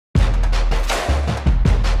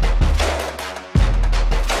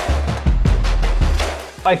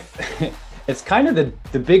It's kind of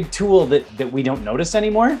the big tool that we don't notice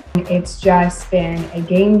anymore. It's just been a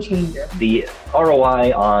game changer. The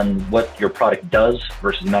ROI on what your product does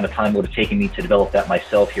versus the amount of time it would have taken me to develop that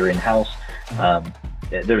myself here in-house,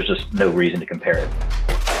 there's just no reason to compare it.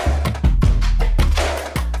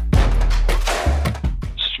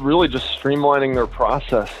 Really just streamlining their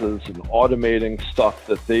processes and automating stuff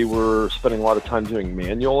that they were spending a lot of time doing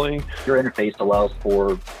manually. Your interface allows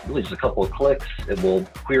for really just a couple of clicks. It will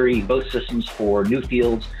query both systems for new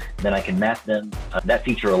fields, and then I can map them. That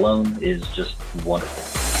feature alone is just wonderful.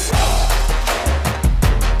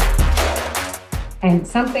 And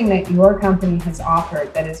something that your company has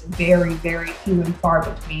offered that is very, very few and far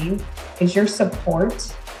between is your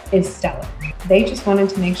support is stellar. They just wanted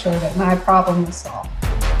to make sure that my problem was solved.